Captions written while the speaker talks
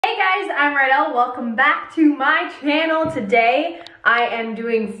guys, I'm Rydel. Welcome back to my channel. Today I am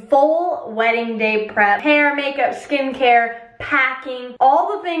doing full wedding day prep. Hair, makeup, skincare, packing,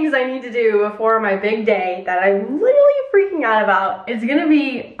 all the things I need to do before my big day that I'm literally freaking out about. It's gonna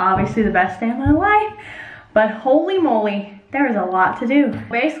be obviously the best day of my life, but holy moly, there is a lot to do.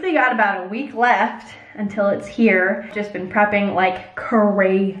 Basically got about a week left until it's here. Just been prepping like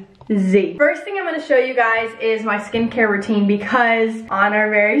crazy. First thing I'm gonna show you guys is my skincare routine, because on our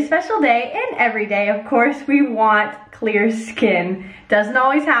very special day, and every day of course, we want clear skin. Doesn't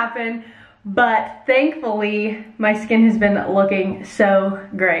always happen, but thankfully my skin has been looking so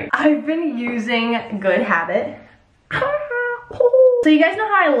great. I've been using Good Habit. So you guys know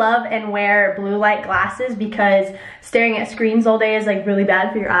how I love and wear blue light glasses because staring at screens all day is like really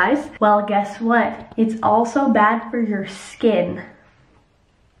bad for your eyes? Well, guess what? It's also bad for your skin.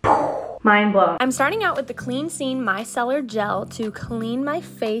 Mind blown. I'm starting out with the Clean Scene Micellar Gel to clean my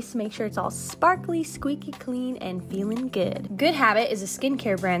face, make sure it's all sparkly, squeaky clean, and feeling good. Good Habit is a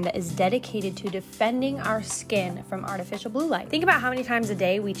skincare brand that is dedicated to defending our skin from artificial blue light. Think about how many times a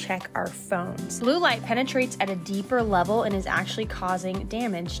day we check our phones. Blue light penetrates at a deeper level and is actually causing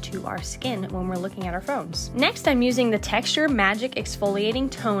damage to our skin when we're looking at our phones. Next, I'm using the Texture Magic Exfoliating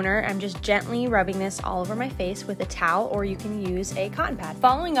Toner. I'm just gently rubbing this all over my face with a towel, or you can use a cotton pad.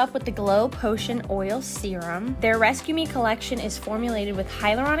 Following up with the Glow Potion Oil Serum. Their Rescue Me collection is formulated with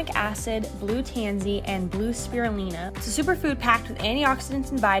hyaluronic acid, blue tansy, and blue spirulina. It's a superfood packed with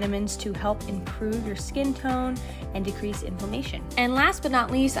antioxidants and vitamins to help improve your skin tone and decrease inflammation. And last but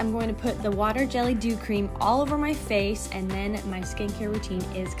not least, I'm going to put the Water Jelly Dew Cream all over my face, and then my skincare routine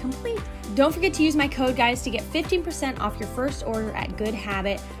is complete. Don't forget to use my code, guys, to get 15% off your first order at Good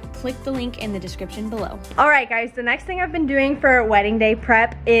Habit. Click the link in the description below. All right, guys, the next thing I've been doing for wedding day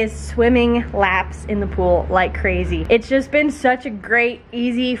prep is swimming laps in the pool like crazy. It's just been such a great,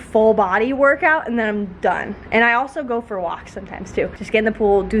 easy, full body workout, and then I'm done. And I also go for walks sometimes too. Just get in the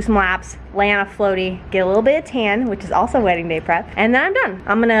pool, do some laps, lay on a floaty, get a little bit of tan, which is also wedding day prep, and then I'm done.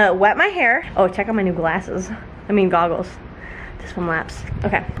 I'm gonna wet my hair. Oh, check out my new glasses. I mean goggles. To swim laps.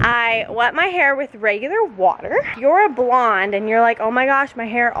 Okay. I wet my hair with regular water. If you're a blonde and you're like, oh my gosh, my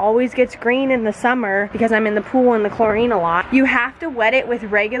hair always gets green in the summer because I'm in the pool and the chlorine a lot, you have to wet it with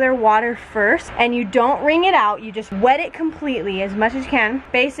regular water first, and you don't wring it out. You just wet it completely as much as you can.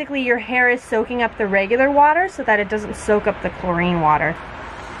 Basically, your hair is soaking up the regular water so that it doesn't soak up the chlorine water.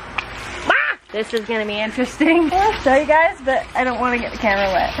 Ah! This is gonna be interesting. I'll show you guys, but I don't want to get the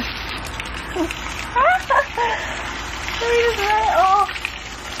camera wet.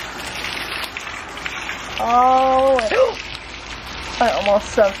 Oh, I almost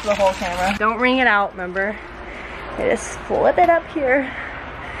soaked the whole camera. Don't wring it out, remember? You just flip it up here,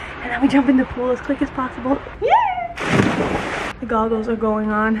 and then we jump in the pool as quick as possible. Yay! The goggles are going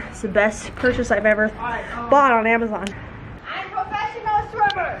on. It's the best purchase I've ever bought on Amazon. I'm a professional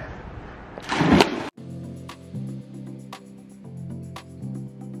swimmer.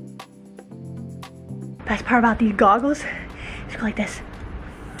 Best part about these goggles is go like this.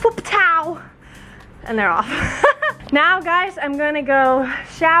 Whoop towel! And they're off. Now guys, I'm gonna go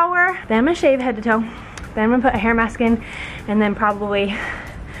shower, then I'm gonna shave head to toe, then I'm gonna put a hair mask in, and then probably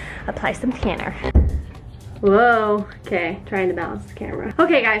apply some tanner. Whoa, okay, trying to balance the camera.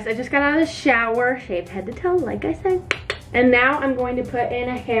 Okay guys, I just got out of the shower, shaved head to toe like I said, and now I'm going to put in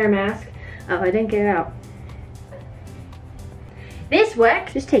a hair mask. Oh, I didn't get it out. This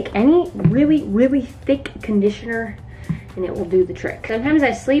works. Just take any really, really thick conditioner and it will do the trick. Sometimes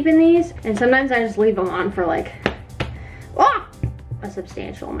I sleep in these, and sometimes I just leave them on for like, a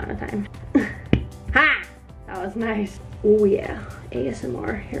substantial amount of time. Ha! That was nice. Oh yeah,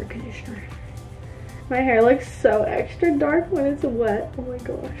 ASMR hair conditioner. My hair looks so extra dark when it's wet. Oh my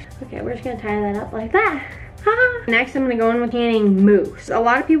gosh. Okay, we're just gonna tie that up like that. Next, I'm gonna go in with tanning mousse. A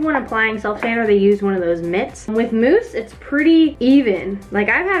lot of people when applying self-tanner, they use one of those mitts. With mousse, it's pretty even. Like,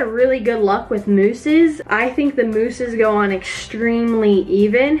 I've had really good luck with mousses. I think the mousses go on extremely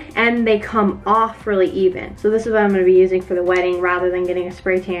even, and they come off really even. So this is what I'm gonna be using for the wedding rather than getting a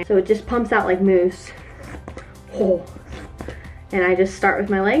spray tan. So it just pumps out like mousse. Oh. And I just start with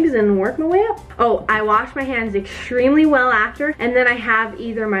my legs and work my way up. Oh, I wash my hands extremely well after, and then I have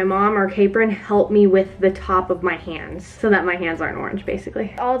either my mom or Capron help me with the top of my hands so that my hands aren't orange,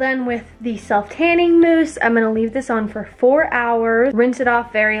 basically. All done with the self-tanning mousse. I'm gonna leave this on for 4 hours, rinse it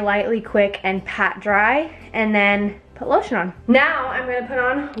off very lightly, quick, and pat dry, and then put lotion on. Now I'm gonna put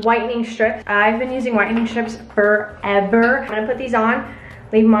on whitening strips. I've been using whitening strips forever. I'm gonna put these on,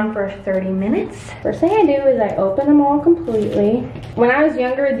 leave them on for 30 minutes. First thing I do is I open them all completely. When I was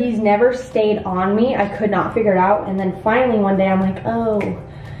younger, these never stayed on me. I could not figure it out. And then finally one day I'm like, oh,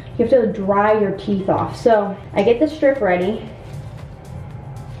 you you have to dry your teeth off. So I get the strip ready,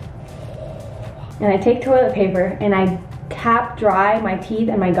 and I take toilet paper and I tap dry my teeth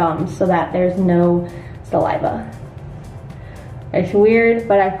and my gums so that there's no saliva. It's weird,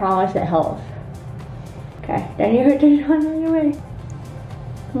 but I promise it helps. Okay, then you turn it on your way.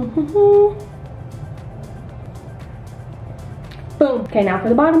 Boom. Okay, now for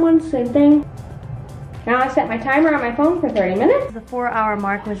the bottom one, same thing. Now I set my timer on my phone for 30 minutes. The 4-hour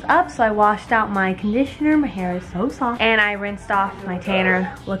mark was up, so I washed out my conditioner. My hair is so soft. And I rinsed off my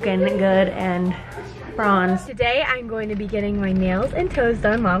tanner, looking good and bronze. Today I'm going to be getting my nails and toes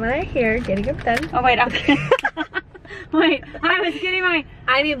done. Mom and I are here getting them done. Oh wait, okay. Wait, I was getting my...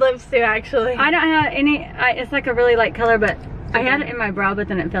 I need lips too, actually. I don't have any, it's like a really light color, but I had it in my brow, but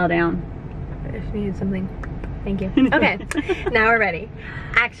then it fell down. I just needed something. Thank you. Okay, now we're ready.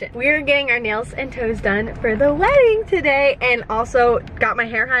 Action. We're getting our nails and toes done for the wedding today, and also got my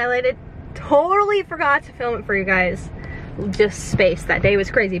hair highlighted. Totally forgot to film it for you guys. Just space. That day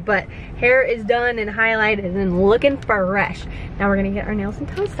was crazy, but hair is done and highlighted and looking fresh. Now we're gonna get our nails and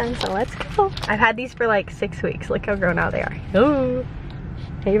toes done, so let's go. I've had these for like 6 weeks. Look how grown out they are. Ooh.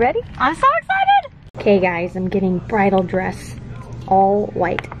 Are you ready? I'm so excited! Okay guys, I'm getting bridal dress. All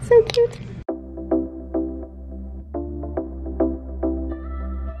white. So cute.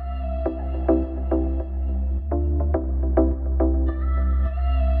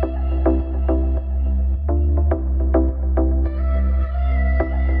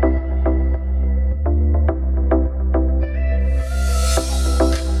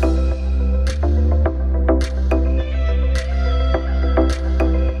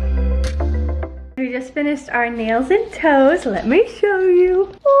 Finished our nails and toes. Let me show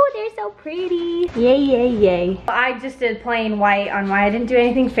you. Oh, they're so pretty. Yay, yay, yay. I just did plain white on white. I didn't do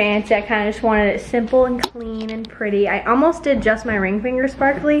anything fancy. I kind of just wanted it simple and clean and pretty. I almost did just my ring finger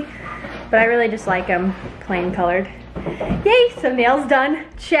sparkly, but I really just like them plain colored. Yay, so nails done.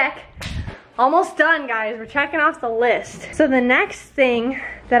 Check. Almost done, guys. We're checking off the list. So the next thing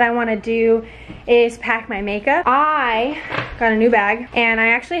that I want to do is pack my makeup. I got a new bag, and I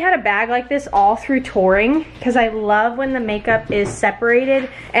actually had a bag like this all through touring because I love when the makeup is separated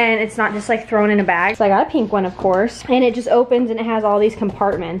and it's not just like thrown in a bag. So I got a pink one, of course, and it just opens and it has all these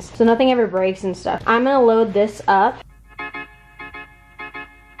compartments, so nothing ever breaks and stuff. I'm gonna load this up.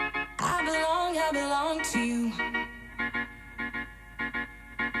 I belong to you. I belong to you.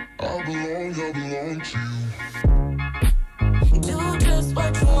 Do just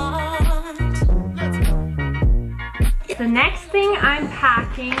what you want. The next thing I'm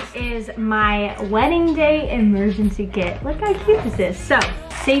packing is my wedding day emergency kit. Look how cute this is. So,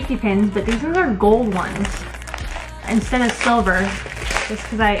 safety pins, but these ones are gold ones instead of silver. Just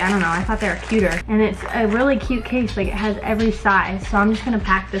because I don't know, I thought they were cuter. And it's a really cute case, like it has every size. So I'm just gonna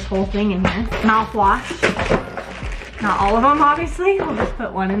pack this whole thing in here. Mouthwash. Not all of them, obviously. We'll just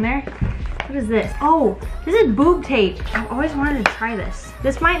put one in there. What is this? Oh, this is boob tape. I've always wanted to try this.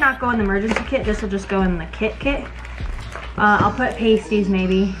 This might not go in the emergency kit. This will just go in the kit. I'll put pasties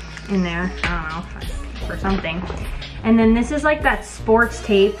maybe in there. I don't know, for something. And then this is like that sports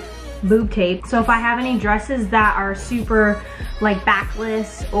tape, boob tape. So if I have any dresses that are super like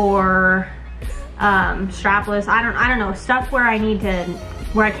backless or strapless, I don't know, stuff where I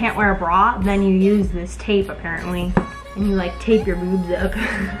can't wear a bra, then you use this tape apparently, and you like tape your boobs up.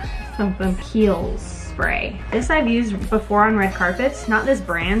 Something. Heels spray. This I've used before on red carpets. Not this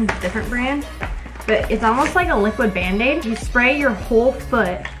brand, different brand, but it's almost like a liquid Band-Aid. You spray your whole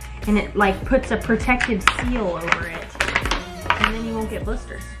foot and it like puts a protective seal over it, and then you won't get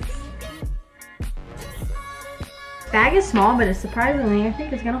blisters. Bag is small, but it's surprisingly, I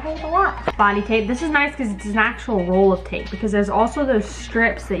think it's gonna hold a lot. Body tape. This is nice because it's an actual roll of tape, because there's also those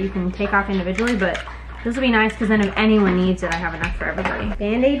strips that you can take off individually, but this will be nice because then if anyone needs it, I have enough for everybody.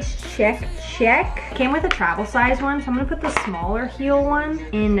 Band-Aids, check. Came with a travel size one, so I'm gonna put the smaller heel one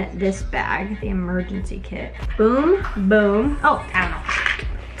in this bag, the emergency kit. Boom, boom. Oh, I don't know.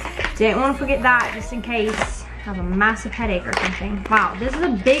 Didn't want to forget that just in case I have a massive headache or something. Wow, this is a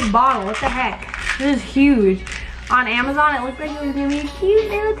big bottle. What the heck? This is huge. On Amazon, it looked like it was gonna be a cute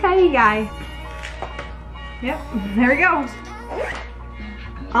little tiny guy. Yep, there we go.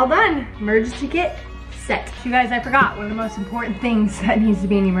 All done. Emergency kit set. You guys, I forgot one of the most important things that needs to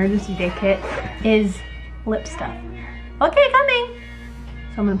be in the emergency day kit is lip stuff. Okay, coming.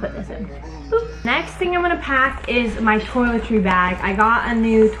 So I'm gonna put this in. Boop. Next thing I'm gonna pack is my toiletry bag. I got a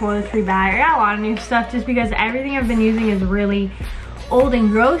new toiletry bag. I got a lot of new stuff just because everything I've been using is really old and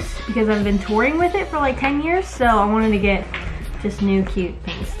gross because I've been touring with it for like 10 years. So I wanted to get just new cute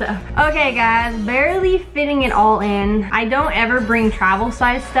pink stuff. Okay guys, barely fitting it all in. I don't ever bring travel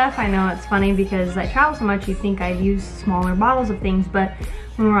size stuff. I know it's funny because I travel so much, you think I'd use smaller bottles of things, but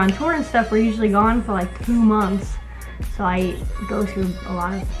when we're on tour and stuff, we're usually gone for like 2 months. So I go through a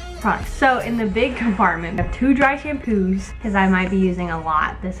lot of products. So in the big compartment, I have 2 dry shampoos because I might be using a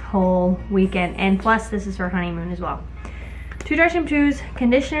lot this whole weekend, and plus this is for honeymoon as well. 2 dry shampoos,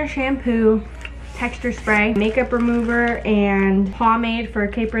 conditioner, shampoo, texture spray, makeup remover, and pomade for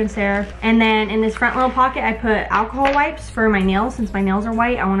Caper and Sarah. And then in this front little pocket, I put alcohol wipes for my nails. Since my nails are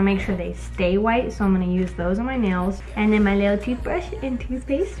white, I want to make sure they stay white, so I'm going to use those on my nails. And then my little toothbrush and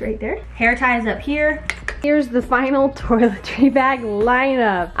toothpaste right there. Hair ties up here. Here's the final toiletry bag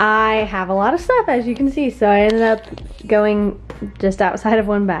lineup. I have a lot of stuff, as you can see, so I ended up going just outside of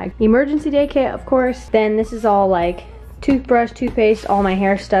 1 bag. Emergency day kit, of course. Then this is all like toothbrush, toothpaste, all my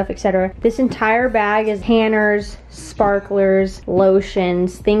hair stuff, etc. This entire bag is tanners, sparklers,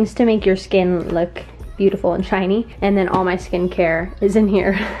 lotions, things to make your skin look beautiful and shiny. And then all my skincare is in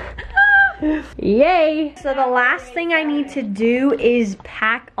here. Yay! So the last thing I need to do is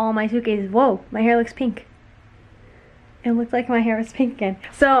pack all my suitcases. Whoa, my hair looks pink. It looked like my hair was pink again.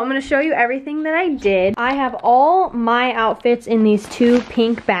 So I'm gonna show you everything that I did. I have all my outfits in these 2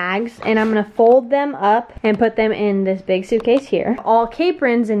 pink bags, and I'm gonna fold them up and put them in this big suitcase here. All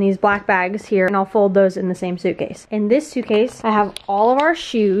Caperins in these black bags here, and I'll fold those in the same suitcase. In this suitcase, I have all of our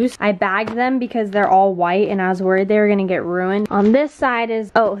shoes. I bagged them because they're all white and I was worried they were gonna get ruined. On this side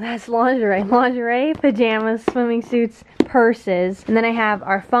is, oh, that's lingerie. Lingerie, pajamas, swimming suits, purses. And then I have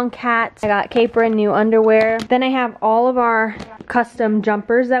our funk hats. I got Caperin new underwear. Then I have all of our custom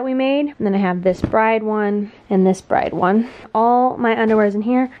jumpers that we made. And then I have this bride one and this bride one. All my underwear is in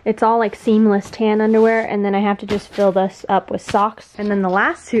here. It's all like seamless tan underwear, and then I have to just fill this up with socks. And then the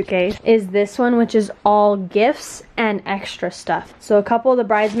last suitcase is this one, which is all gifts and extra stuff. So a couple of the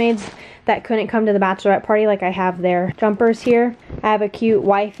bridesmaids that couldn't come to the bachelorette party, like I have their jumpers here. I have a cute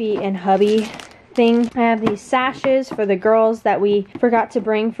wifey and hubby thing. I have these sashes for the girls that we forgot to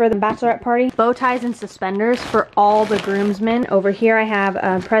bring for the bachelorette party. Bow ties and suspenders for all the groomsmen. Over here I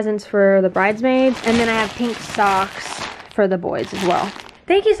have presents for the bridesmaids, and then I have pink socks for the boys as well.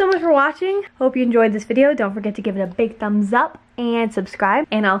 Thank you so much for watching. Hope you enjoyed this video. Don't forget to give it a big thumbs up and subscribe.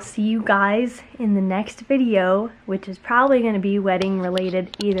 And I'll see you guys in the next video, which is probably going to be wedding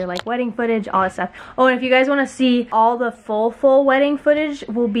related, either like wedding footage, all that stuff. Oh, and if you guys want to see all the full wedding footage,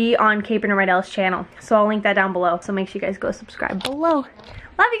 will be on Caper and Rydel's channel. So I'll link that down below. So make sure you guys go subscribe below.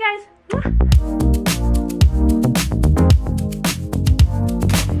 Love you guys. Mwah.